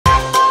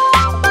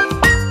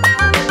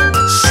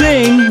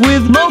sing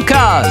with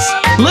Mocas,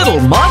 little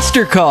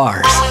monster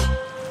cars.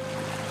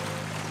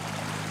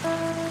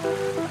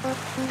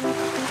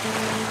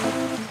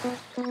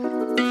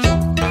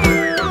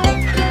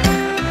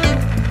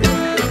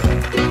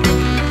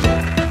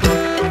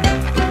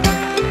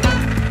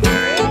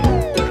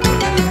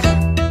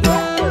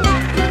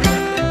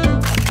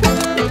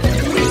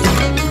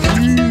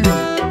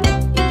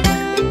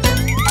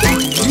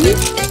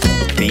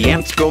 The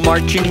ants go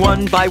marching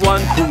one by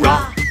one,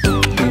 hurrah,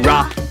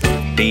 hurrah.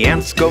 The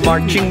ants go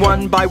marching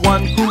one by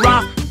one,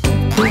 hurrah,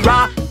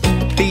 hurrah.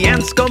 The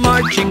ants go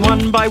marching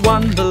one by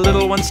one. The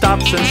little one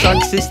stops and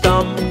sucks his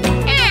thumb.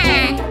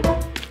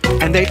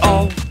 And they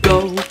all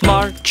go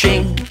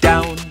marching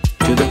down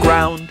to the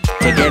ground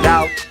to get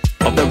out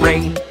of the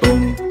rain.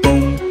 Boom,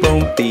 boom, boom.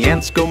 The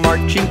ants go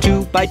marching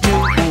two by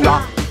two,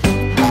 hurrah,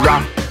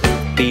 hurrah.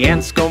 The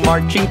ants go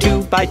marching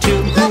two by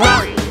two,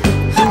 hurrah,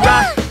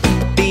 hurrah.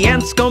 The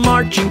ants go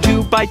marching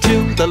two by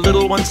two. The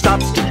little one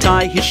stops to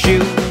tie his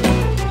shoe.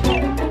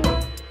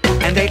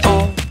 And they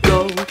all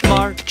go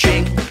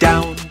marching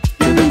down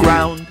to the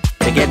ground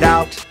to get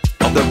out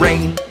of the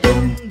rain.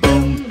 Boom,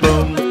 boom,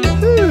 boom.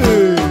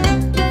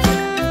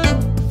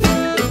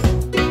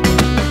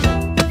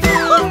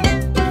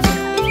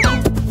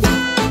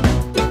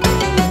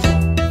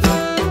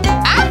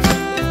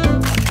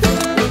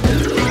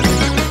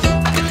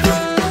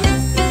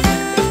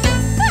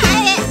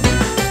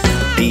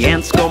 The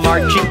ants go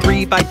marching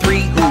three by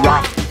three,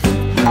 hurrah,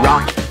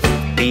 hurrah.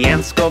 The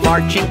ants go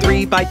marching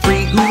three by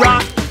three,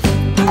 hurrah,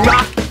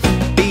 hurrah.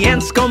 The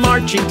ants go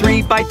marching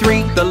three by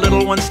three. The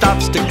little one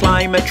stops to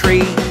climb a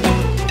tree.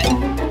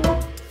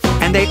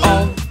 And they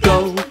all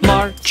go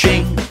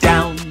marching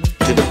down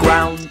to the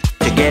ground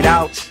to get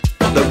out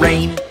of the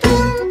rain.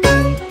 Boom,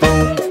 boom,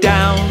 boom.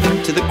 Down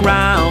to the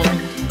ground.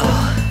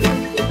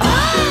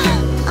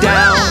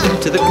 Down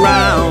to the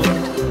ground.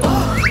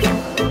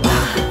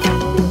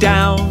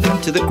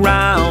 Down to the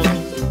ground.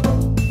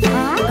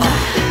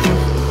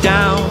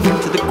 Down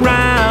to the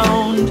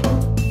ground.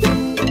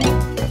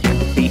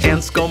 The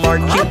ants go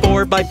marching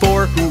four by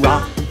four,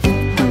 hurrah,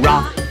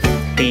 hurrah.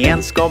 The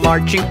ants go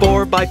marching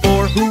four by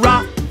four,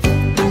 hurrah,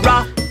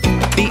 hurrah.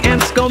 The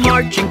ants go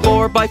marching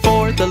four by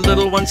four. The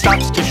little one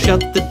stops to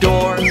shut the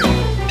door.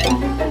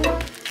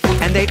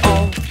 And they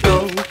all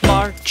go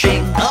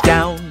marching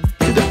down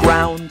to the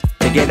ground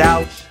to get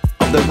out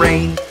of the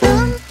rain.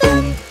 Boom,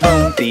 boom,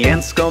 boom. The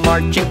ants go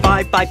marching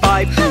five by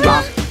five,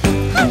 hurrah,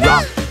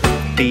 hurrah.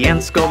 The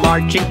ants go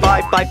marching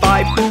five by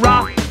five,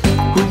 hurrah,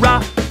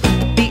 hurrah.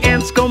 The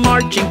ants go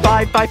marching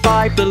five by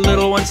five. The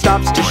little one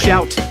stops to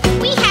shout,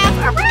 "We have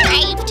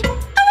arrived!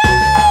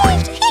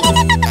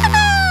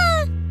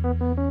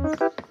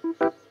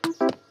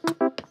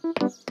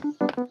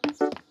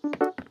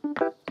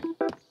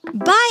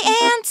 Bye,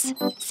 ants!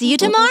 See you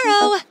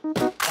tomorrow!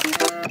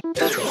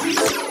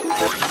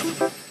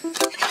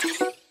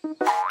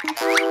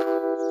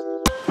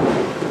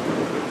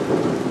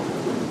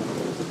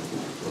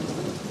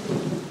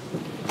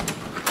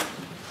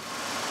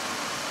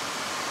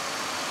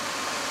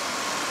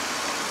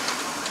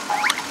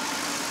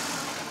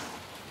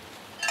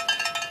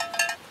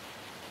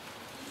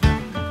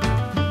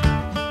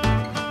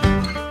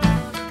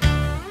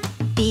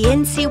 The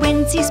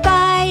incy-wincy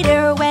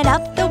spider went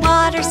up the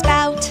water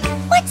spout.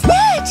 What's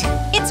that?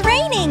 It's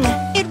raining!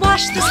 It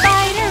washed the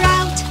spider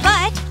out.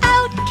 But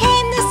out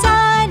came the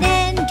sun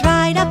and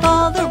dried up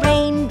all the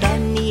rain.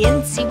 Then the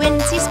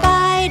incy-wincy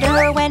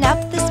spider went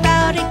up the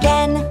spout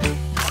again.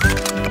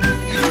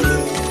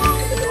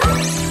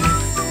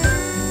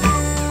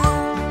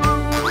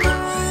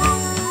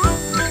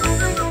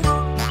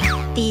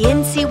 The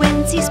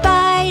incy-wincy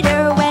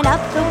spider went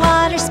up the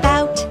water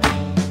spout.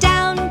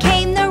 Down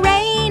came the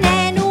rain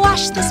and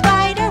washed the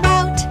spider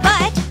out.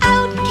 But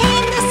out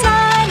came the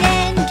sun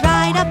and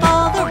dried up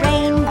all the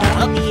rain.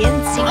 Then the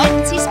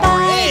incy-wincy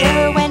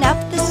spider went up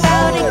the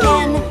spout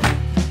again.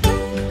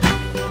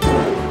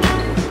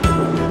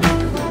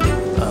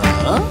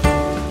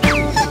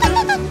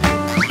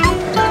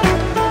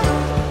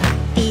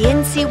 The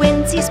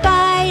incy-wincy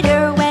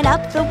spider went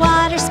up the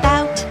water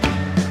spout.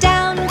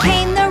 Down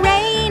came the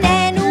rain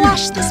and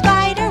washed the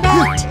spider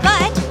out.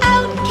 But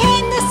out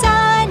came the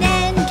sun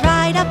and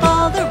dried up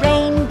all the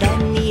rain.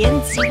 Then the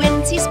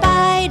incy-wincy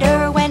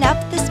spider went up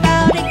the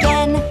spout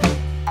again.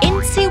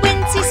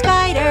 Incy-wincy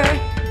spider,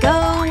 go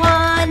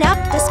on up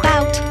the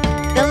spout.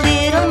 The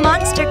little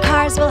monster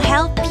cars will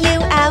help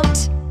you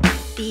out.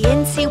 The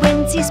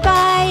incy-wincy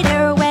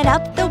spider went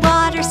up the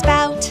water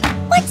spout.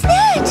 What's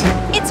that?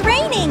 It's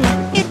raining!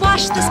 It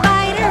washed the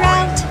spider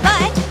out.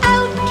 But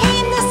out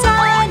came the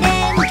sun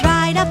and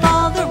dried up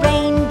all the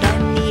rain.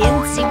 Then the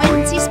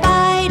incy-wincy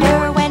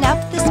spider went up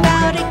the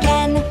spout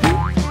again.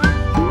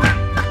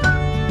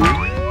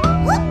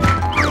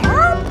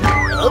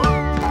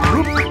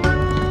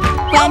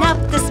 Went up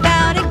the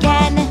spout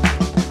again.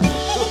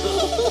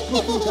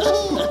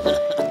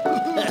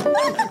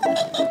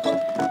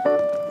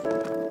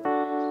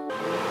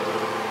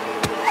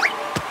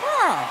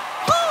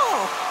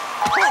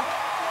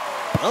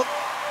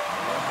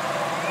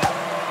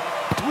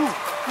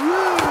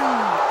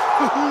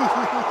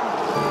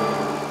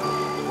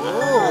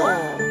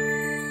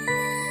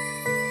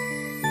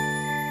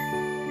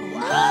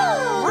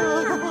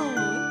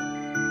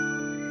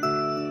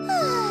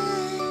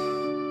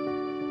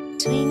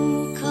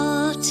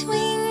 Twinkle,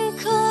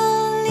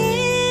 twinkle,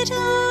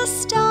 little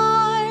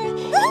star,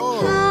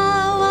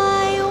 how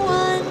I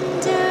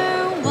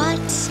wonder what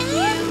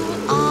you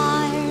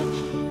are.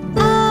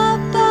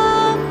 Up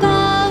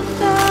above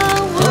the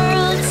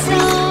world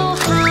so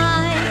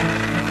high,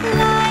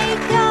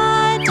 like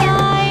a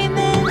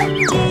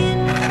diamond in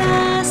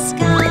the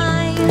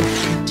sky.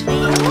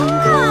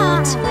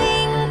 Twinkle,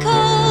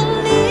 twinkle,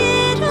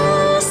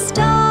 little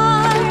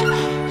star,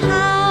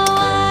 how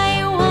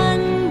I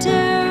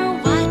wonder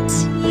what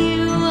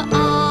you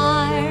are.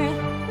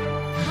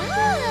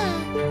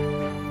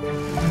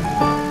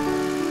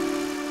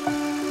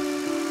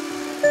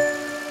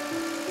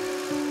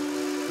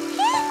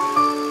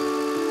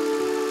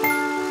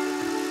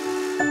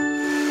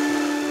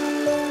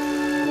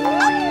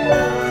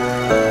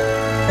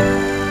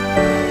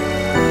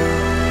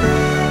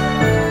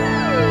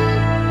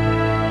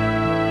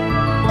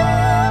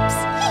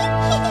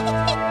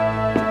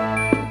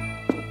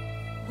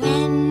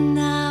 When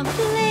the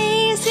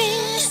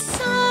blazing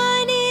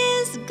sun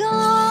is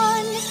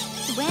gone,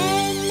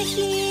 when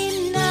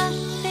he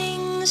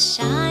nothing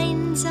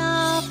shines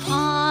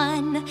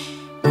upon,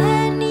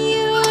 then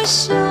you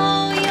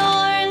show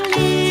your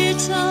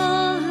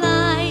little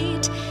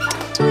light.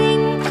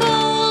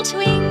 Twinkle,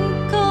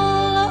 twinkle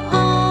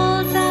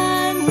all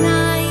the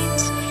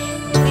night.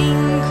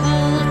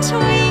 Twinkle,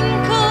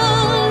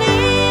 twinkle,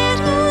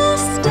 little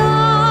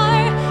star,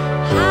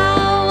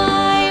 how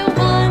I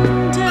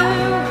wonder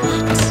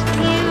what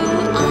you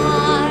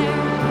are.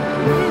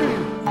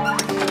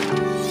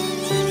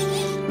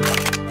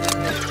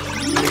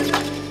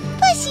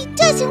 Pussy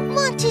doesn't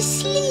want to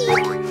sleep.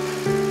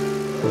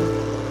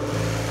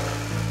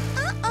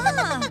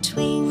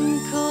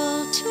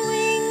 Twinkle,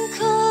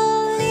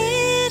 twinkle,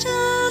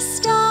 little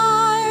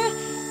star,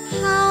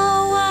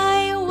 how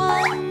I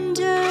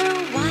wonder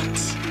what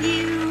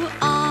you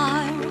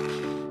are.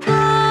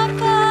 Up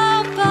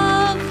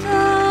above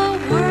the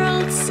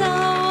world so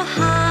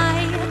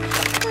high,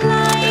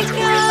 like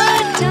a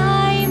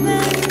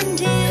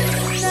diamond in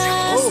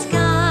the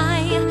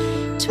sky.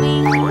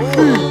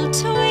 Twinkle,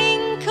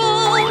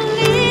 twinkle,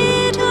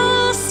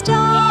 little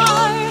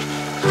star,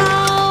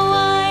 how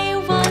I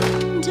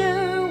wonder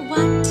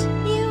what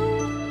you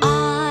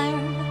are.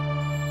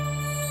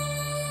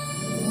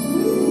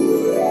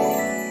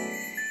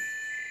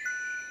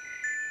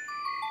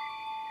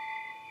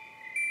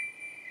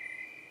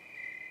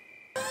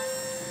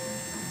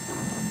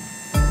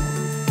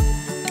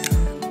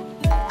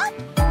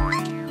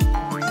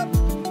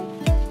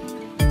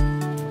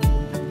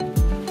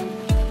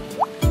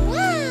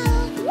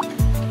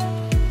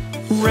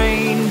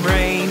 Rain,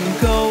 rain,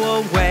 go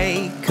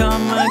away,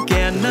 come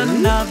again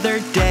another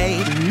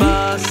day.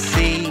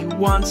 Bussy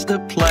wants to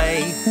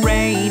play.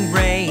 Rain,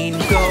 rain,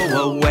 go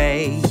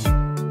away.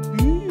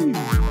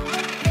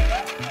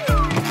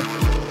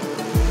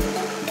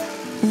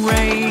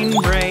 Rain,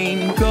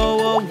 rain,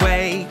 go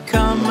away,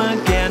 come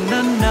again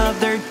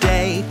another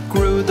day.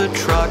 Grew the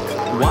truck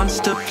wants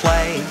to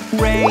play.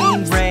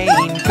 Rain,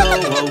 rain,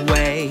 go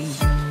away.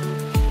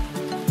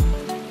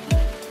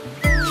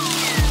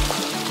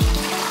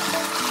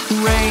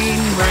 Rain,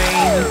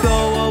 rain, go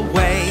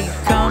away,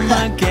 come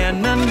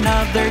again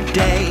another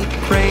day.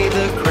 Pray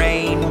the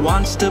crane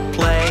wants to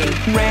play.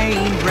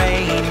 Rain,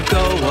 rain,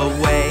 go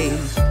away.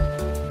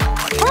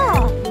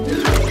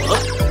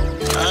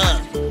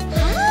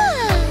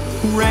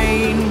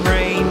 Rain,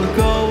 rain,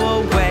 go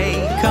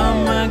away,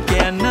 come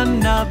again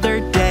another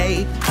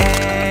day.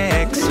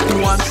 X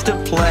wants to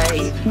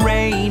play.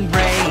 Rain,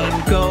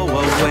 rain, go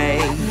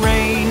away.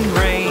 Rain,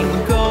 rain,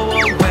 go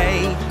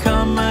away,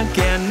 come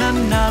again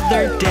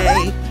another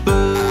day.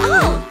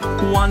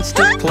 Boo wants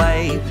to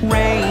play.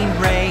 Rain,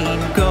 rain,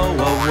 go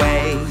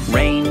away.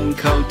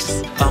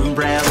 Raincoats,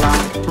 umbrella,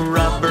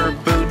 rubber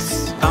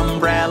boots,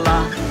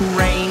 umbrella,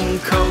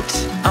 raincoat,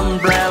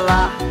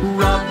 umbrella,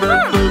 rubber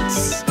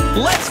boots.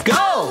 Let's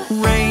go!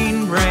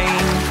 Rain,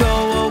 rain,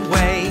 go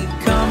away,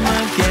 come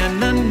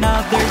again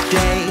another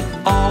day.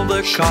 All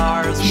the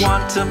cars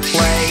want to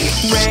play.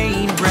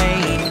 Rain,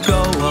 rain,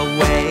 go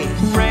away.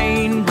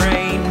 Rain,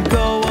 rain,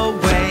 go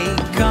away,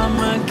 come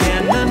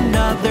again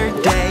another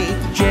day.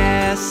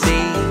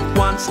 Jessie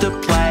wants to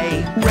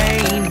play.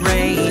 Rain,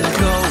 rain,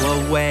 go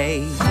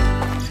away.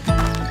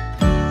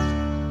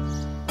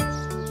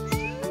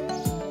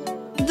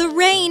 The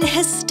rain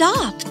has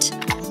stopped.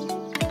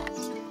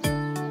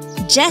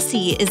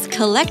 Jessie is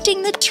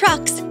collecting the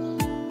trucks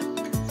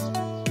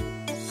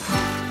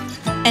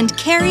and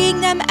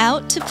carrying them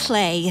out to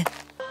play.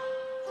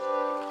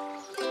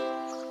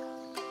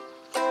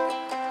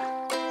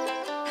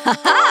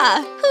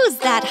 Ha-ha! Who's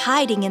that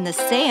hiding in the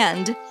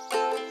sand?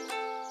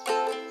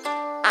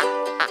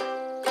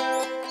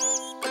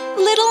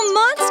 Little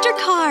monster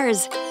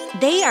cars!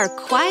 They are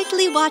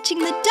quietly watching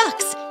the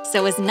ducks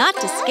so as not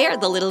to scare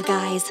the little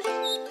guys.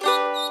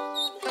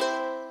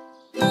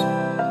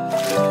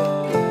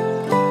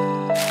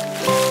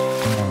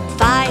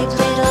 Five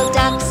little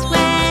ducks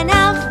went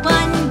out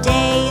one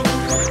day,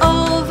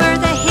 over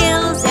the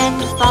hills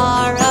and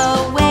far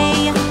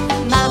away.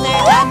 Mother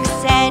duck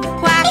said,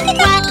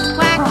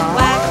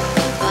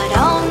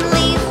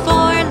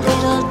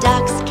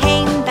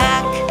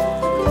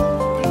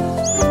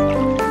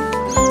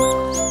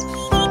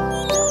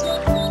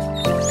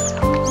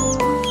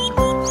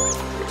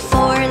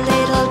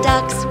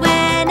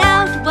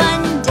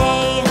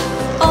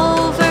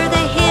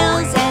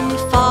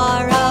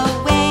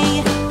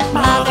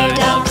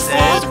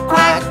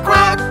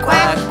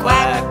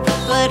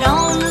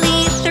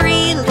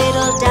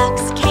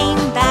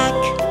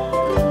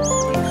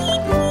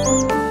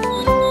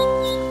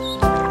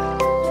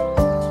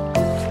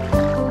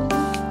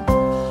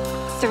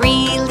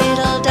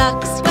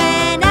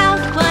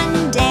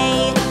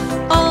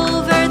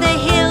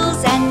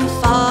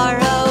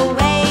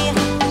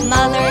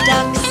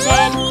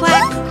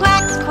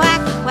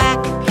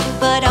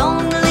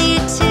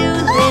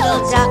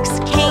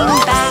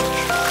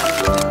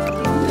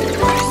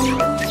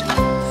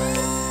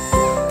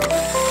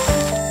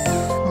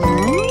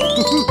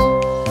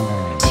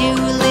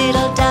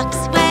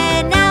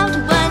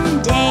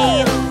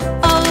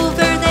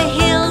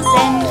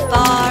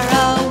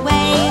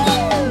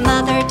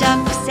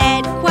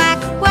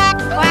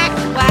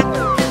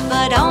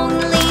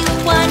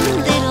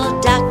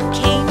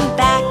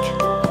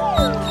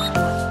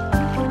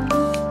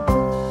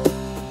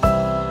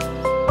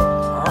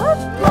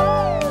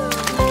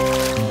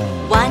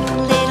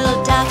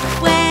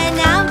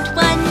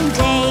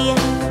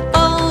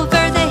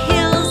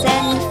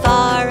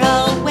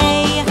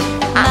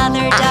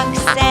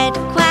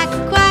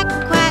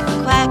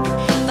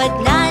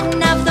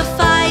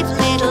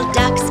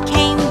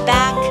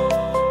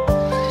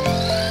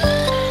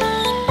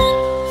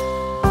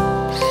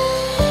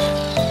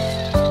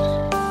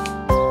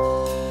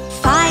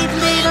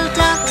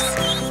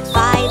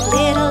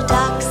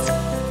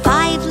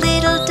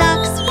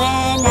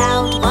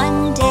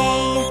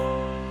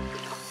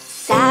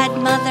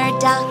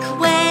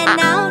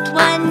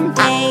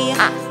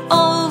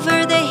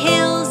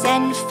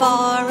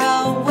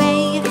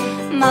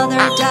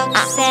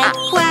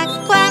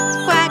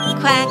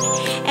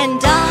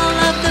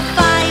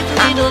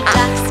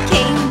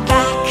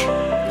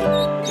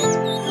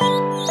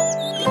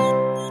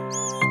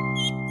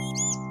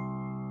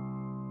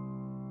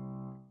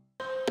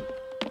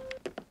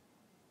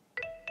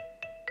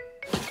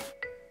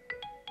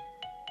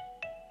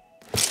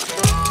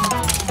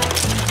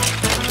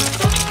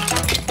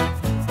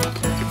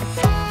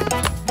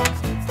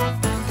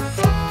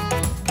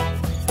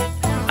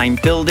 I'm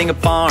building a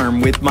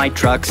farm with my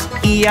trucks.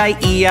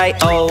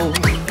 E-I-E-I-O.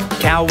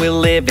 Cow will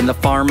live in the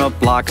farm of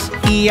blocks.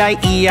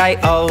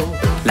 E-I-E-I-O.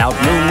 Loud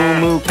moo moo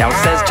moo, cow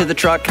says to the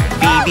truck.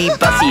 Beep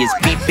bussy is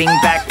beeping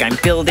back. I'm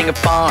building a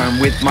farm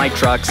with my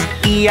trucks.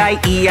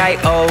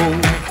 E-I-E-I-O.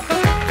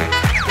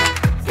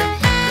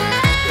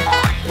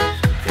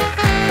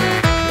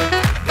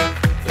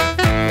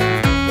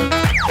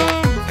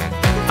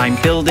 I'm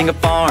building a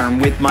farm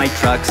with my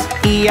trucks.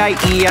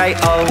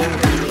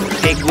 E-I-E-I-O.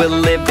 Pig will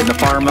live in the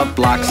farm of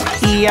blocks.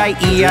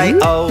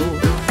 E-I-E-I-O.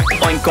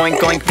 Oink oink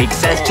oink, pig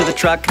says to the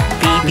truck.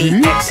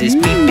 B-B-X is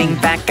beeping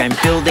back. I'm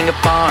building a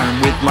farm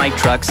with my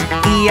trucks.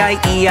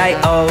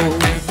 E-I-E-I-O.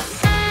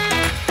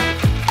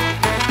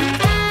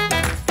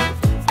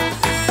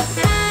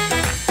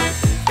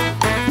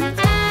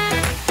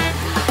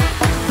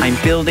 I'm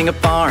building a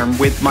farm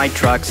with my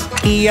trucks.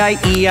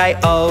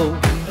 E-I-E-I-O.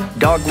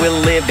 Dog will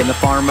live in the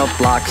farm of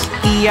blocks.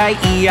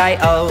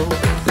 E-I-E-I-O.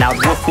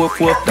 Loud woof woof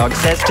woof, dog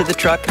says to the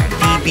truck.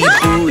 Beep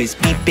boo is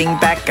beeping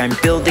back. I'm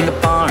building a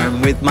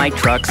farm with my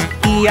trucks.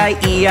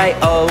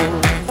 E-I-E-I-O.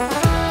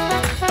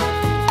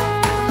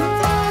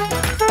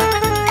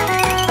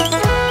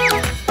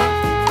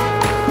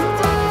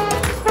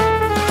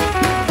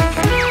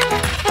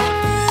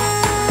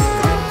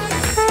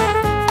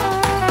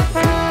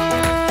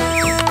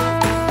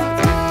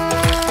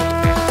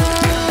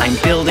 I'm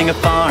building a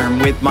farm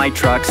with my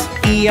trucks.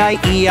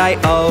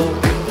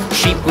 E-I-E-I-O.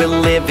 Sheep will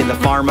live in the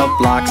farm of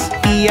blocks.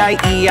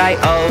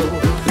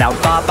 E-I-E-I-O.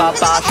 Loud ba ba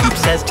ba, sheep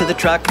says to the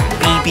truck.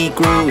 B-B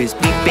Gru is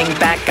beeping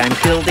back. I'm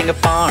building a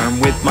farm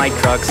with my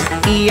trucks.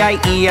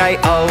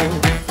 E-I-E-I-O.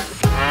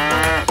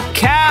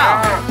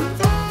 Cow,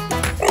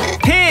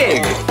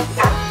 pig,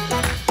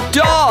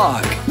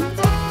 dog,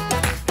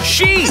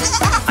 sheep.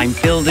 I'm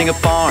building a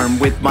farm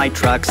with my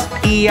trucks.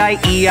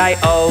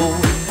 E-I-E-I-O.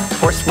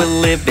 Horse will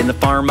live in the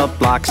farm of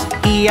blocks.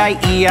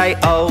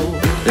 E-I-E-I-O.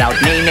 Loud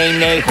neigh neigh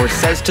neigh, horse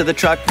says to the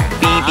truck.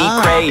 B-B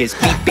Cray is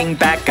beeping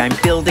back. I'm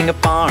building a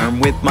farm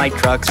with my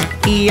trucks.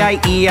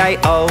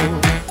 E-I-E-I-O.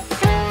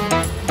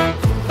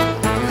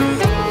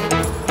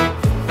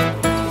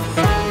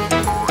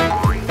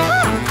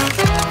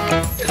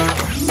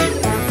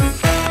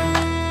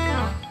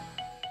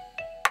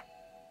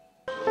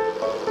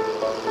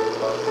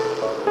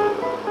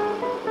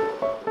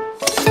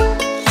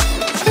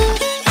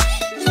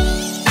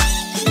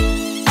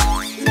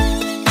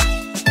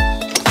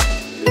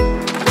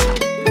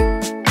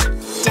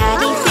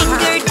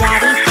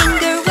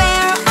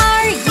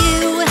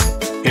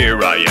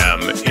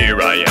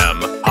 Here I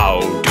am, how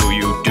do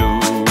you do?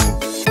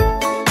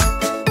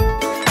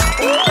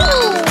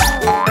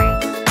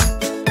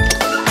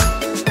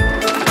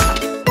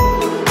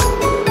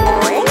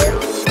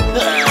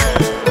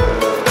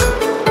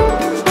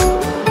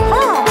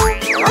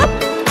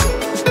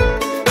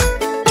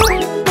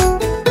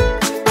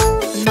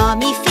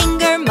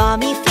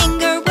 Mommy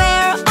finger,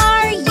 where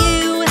are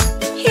you?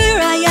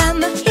 Here I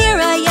am,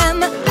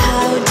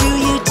 how do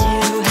you do?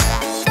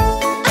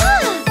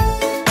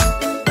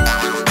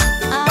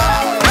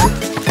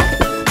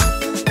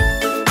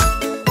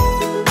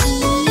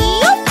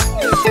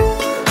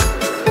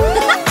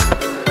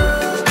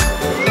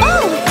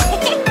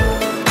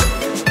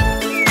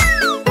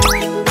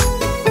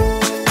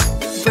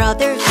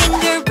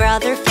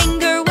 Brother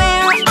finger,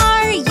 where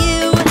are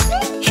you?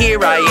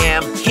 Here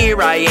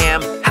I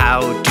am,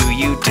 how do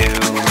you do?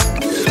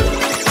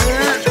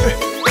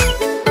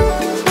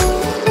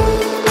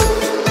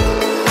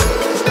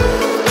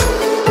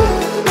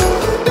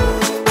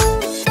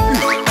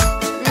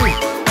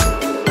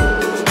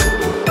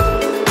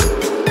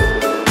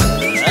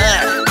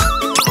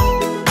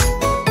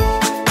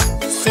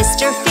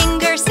 Sister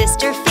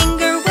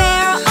finger,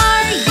 where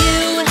are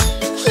you?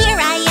 Here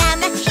I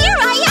am,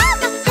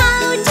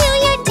 how do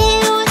you do?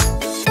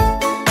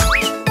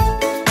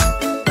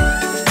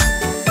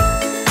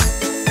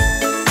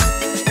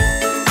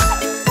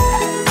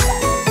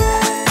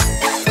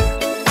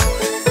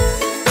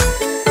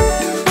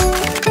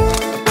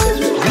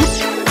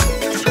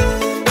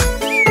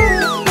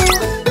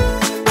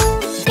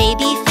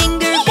 Baby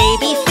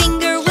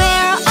finger,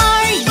 where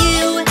are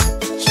you?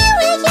 Here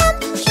I am,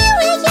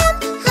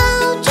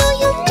 how do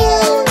you do?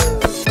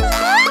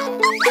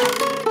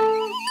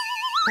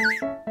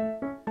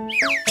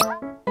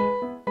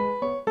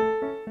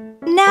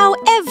 Now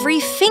every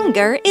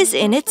finger is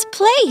in its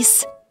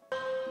place.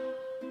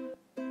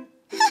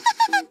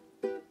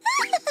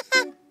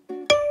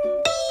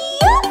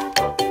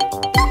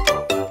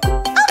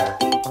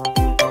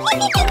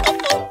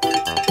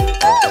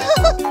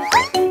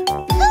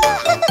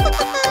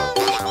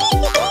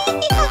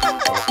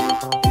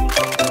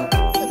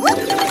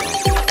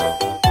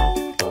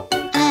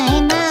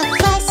 I'm a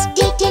bus,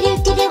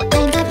 do-do-do-do-do.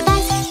 I'm a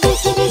bus,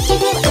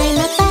 do-do-do-do-do. I'm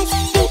a bus,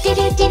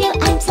 do-do-do-do-do.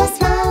 I'm so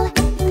small.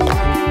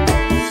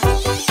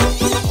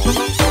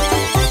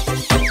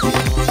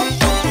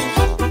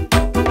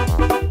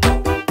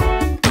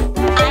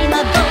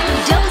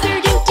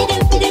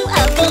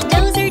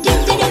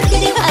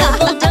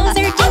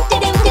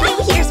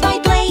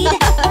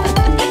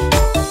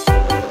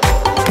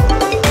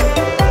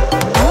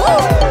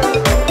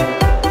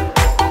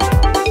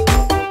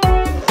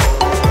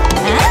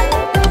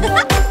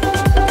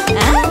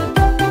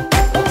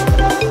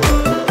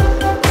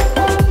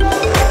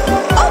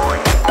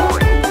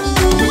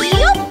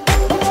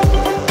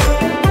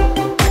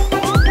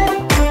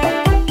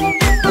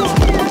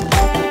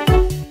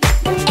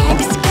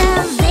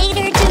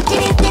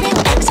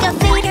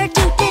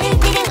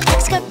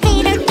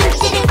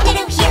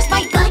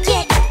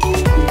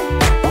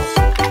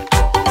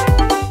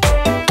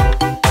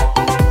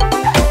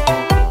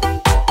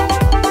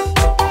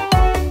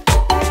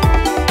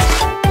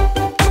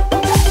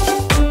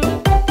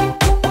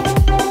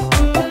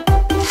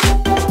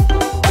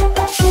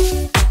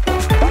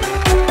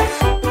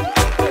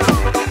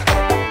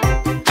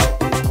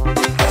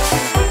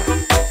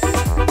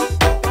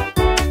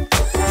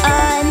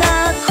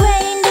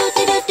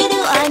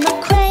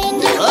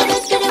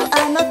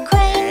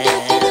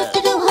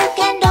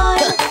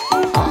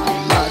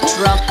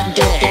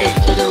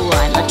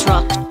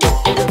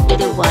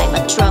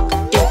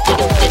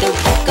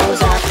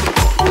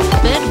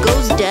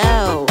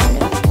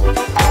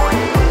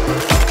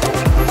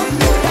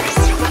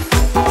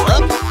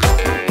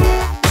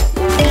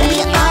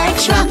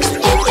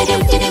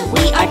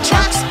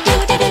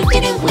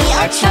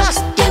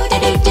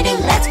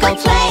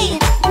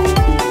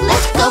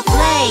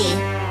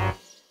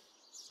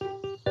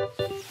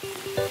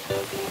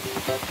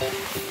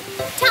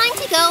 Time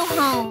to go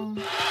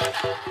home.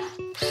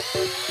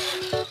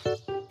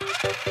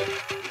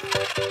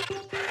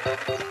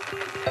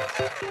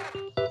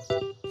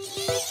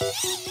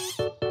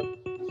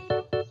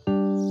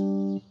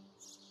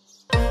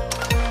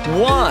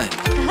 One,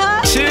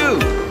 two,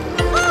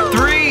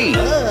 three,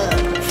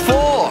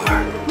 4,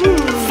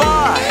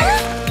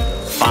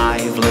 5.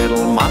 5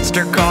 little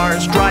monster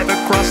cars drive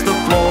across the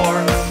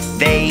floor.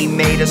 They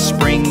made a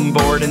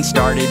springboard and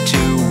started to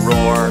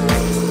roar.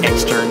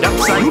 X turned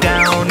upside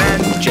down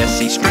and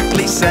Jessie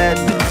strictly said,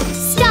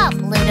 Stop,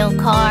 little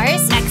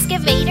cars.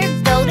 Excavator,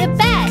 go to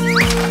bed.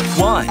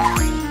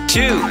 1,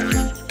 2,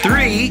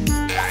 3,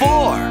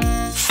 4.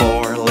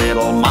 4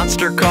 little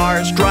monster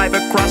cars drive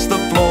across the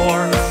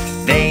floor.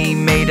 They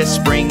made a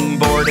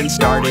springboard and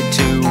started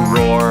to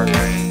roar.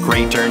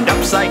 Gray turned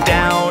upside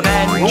down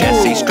and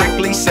Jessie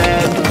strictly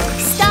said,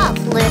 Stop,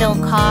 little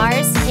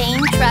cars.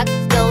 Game truck,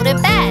 go to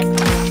bed.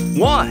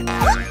 1,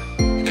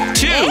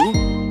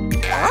 2,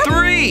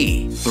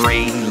 3.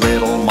 3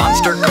 little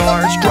monster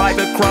cars drive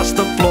across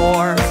the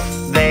floor.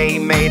 They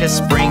made a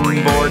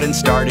springboard and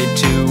started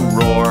to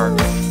roar.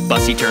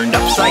 Bussy turned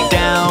upside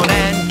down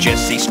and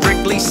Jessie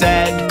strictly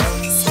said,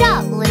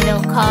 Stop,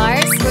 little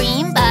cars.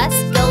 Green bus,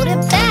 go to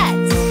bed.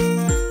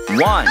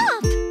 1,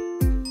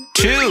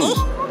 2.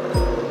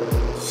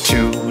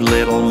 2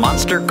 little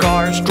monster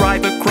cars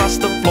drive across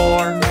the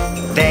floor.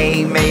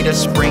 They made a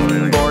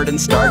springboard and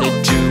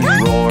started to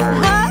roar.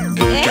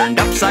 Blue turned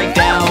upside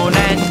down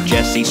and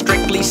Jessie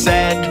strictly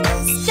said,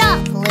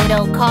 Stop,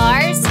 little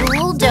cars.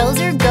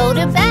 Bulldozer, go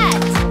to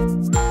bed.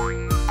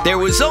 There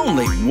was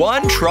only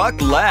one truck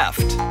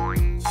left.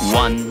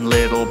 1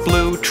 little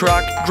blue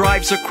truck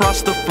drives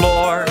across the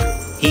floor.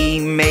 He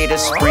made a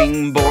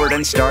springboard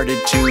and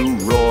started to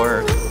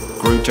roar.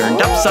 Gru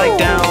turned upside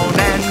down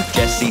and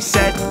Jessie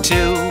said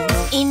too,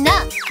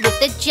 Enough with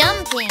the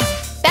jumping.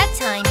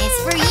 Bedtime is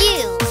for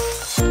you.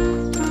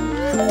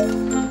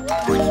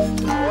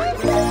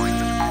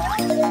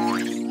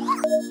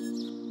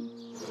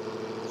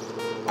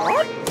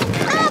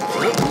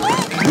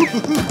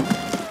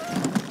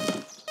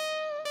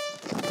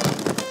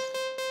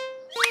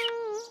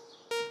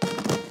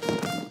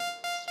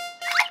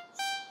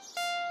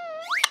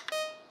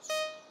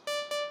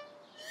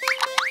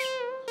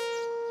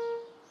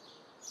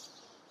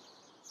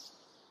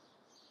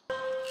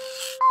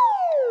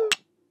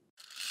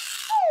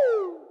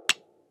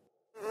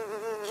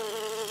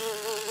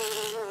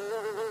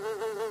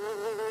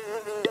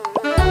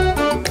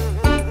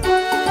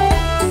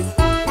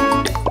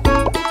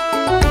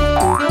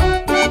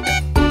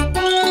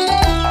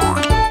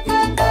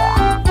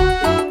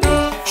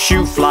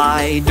 Shoo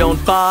fly,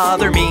 don't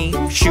bother me.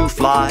 Shoo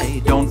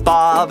fly, don't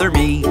bother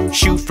me.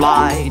 Shoo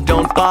fly,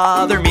 don't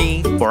bother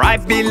me. For I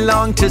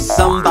belong to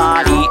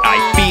somebody. I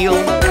feel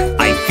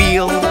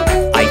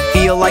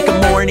like a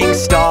morning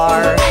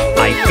star.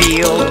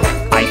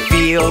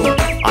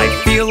 I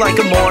feel like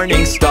a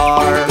morning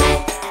star.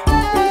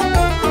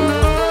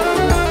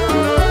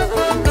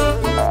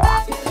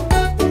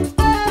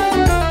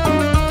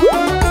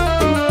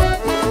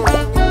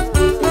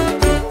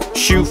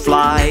 Shoo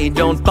fly,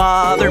 don't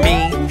bother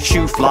me.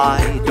 Shoo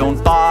fly,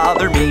 don't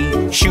bother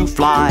me. Shoo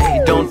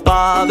fly, don't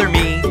bother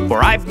me.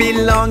 For I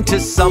belong to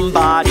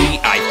somebody.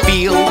 I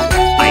feel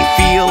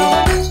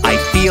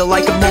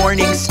like a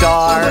morning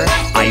star.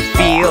 I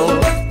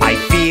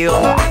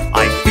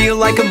feel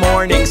like a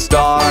morning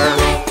star.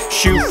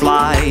 Shoo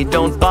fly,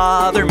 don't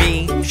bother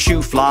me.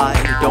 Shoo fly,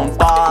 don't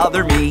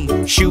bother me.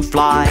 Shoo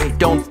fly,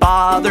 don't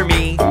bother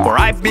me. For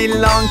I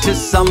belong to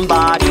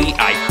somebody.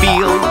 I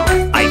feel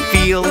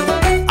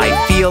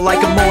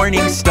like a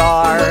morning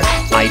star.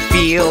 I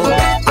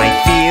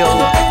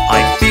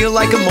feel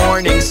like a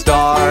morning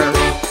star.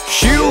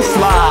 Shoo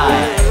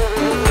fly,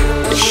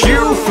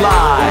 shoo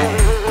fly,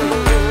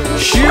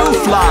 shoo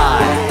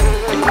fly,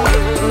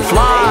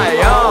 fly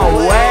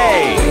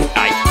away.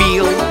 I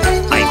feel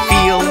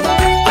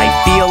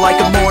like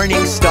a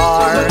morning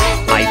star.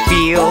 I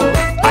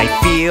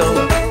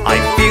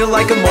feel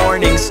like a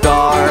morning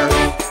star.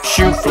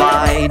 Shoo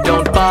fly,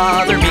 don't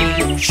bother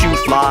me. Shoo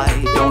fly,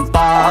 don't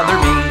bother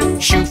me.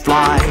 Shoo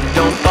fly,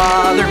 don't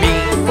bother me.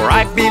 For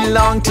I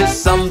belong to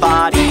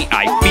somebody.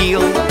 I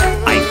feel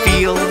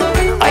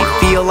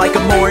like a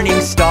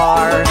morning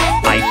star.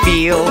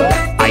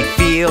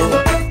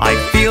 I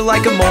feel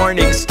like a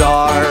morning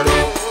star.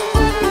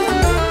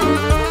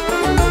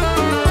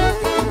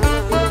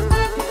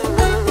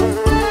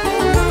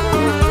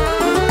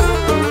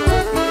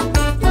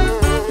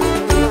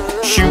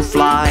 Shoo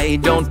fly,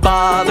 don't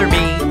bother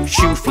me.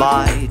 Shoo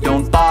fly,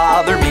 don't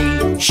bother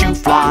me. Shoo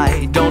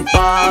fly, don't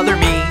bother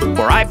me.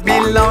 For I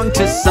belong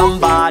to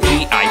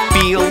somebody. I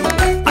feel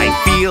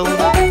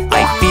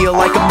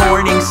like a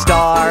morning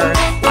star.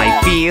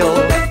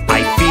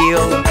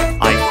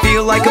 I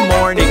feel like a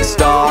morning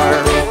star.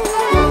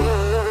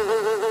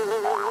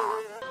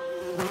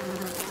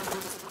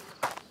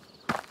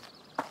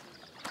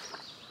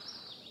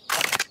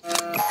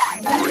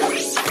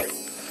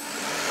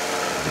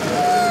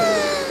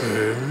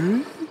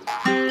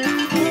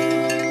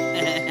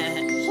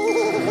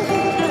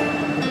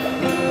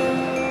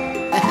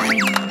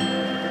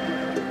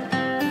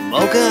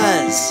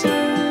 Mocas.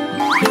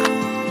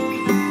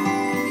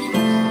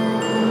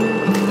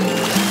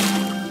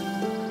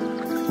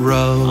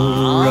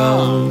 Row,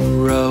 row,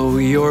 row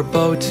your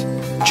boat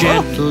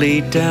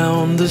gently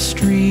down the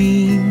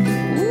stream.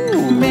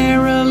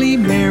 Merrily,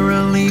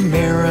 merrily,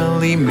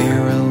 merrily,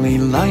 merrily,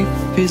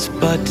 life is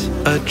but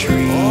a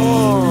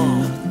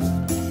dream.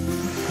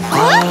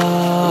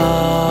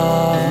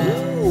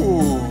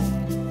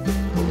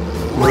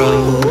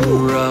 Row,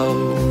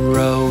 row,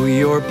 row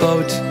your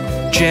boat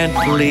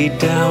gently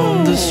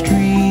down the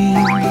stream.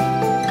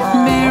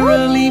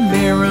 Merrily,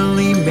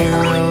 merrily,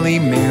 merrily,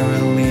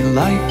 merrily,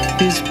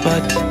 life is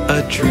but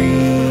a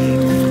dream.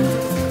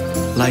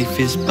 Life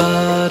is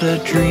but a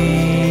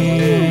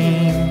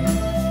dream.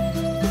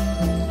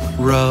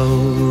 Row,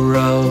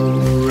 row,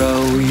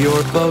 row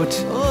your boat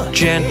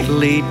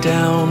gently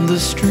down the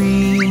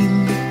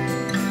stream.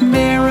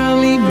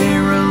 Merrily,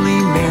 merrily,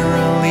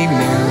 merrily,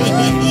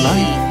 merrily,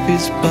 life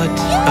is but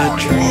a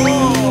dream.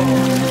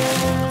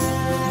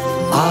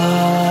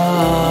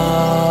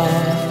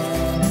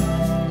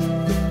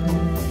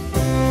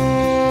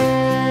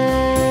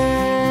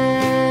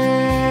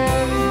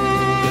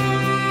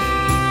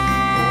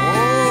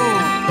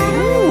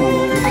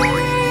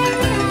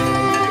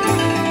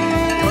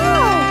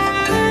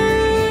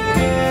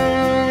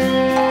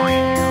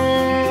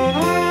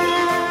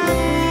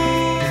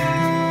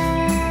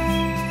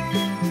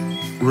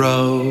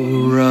 Row,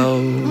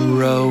 row,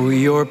 row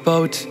your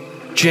boat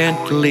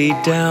gently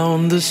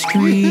down the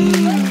stream.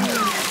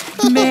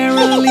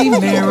 Merrily,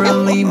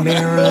 merrily,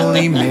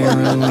 merrily,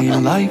 merrily,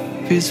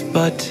 life is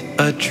but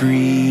a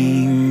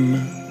dream.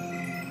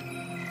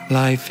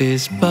 Life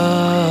is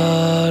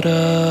but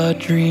a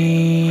dream.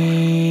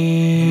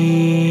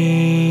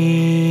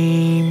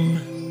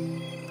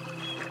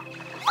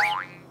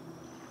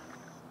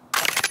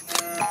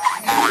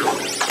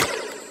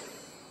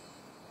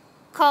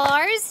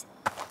 Cars.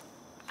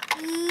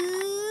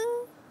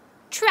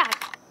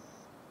 Truck.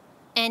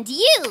 And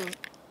you,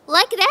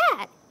 like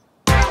that.